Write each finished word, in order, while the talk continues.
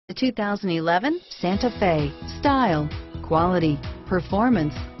The 2011 Santa Fe. Style, quality,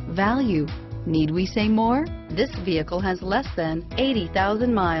 performance, value. Need we say more? This vehicle has less than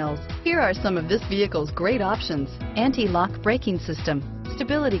 80,000 miles. Here are some of this vehicle's great options: anti-lock braking system,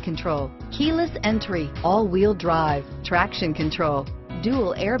 stability control, keyless entry, all-wheel drive, traction control,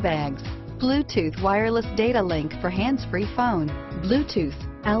 dual airbags, Bluetooth wireless data link for hands-free phone, Bluetooth,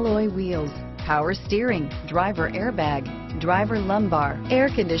 alloy wheels, power steering, driver airbag, driver lumbar, air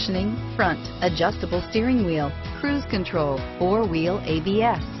conditioning, front, adjustable steering wheel, cruise control, four-wheel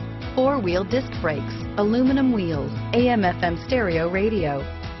ABS, four-wheel disc brakes, aluminum wheels, AM/FM stereo radio,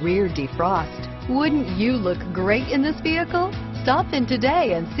 rear defrost. Wouldn't you look great in this vehicle? Stop in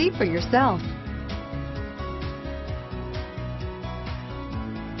today and see for yourself.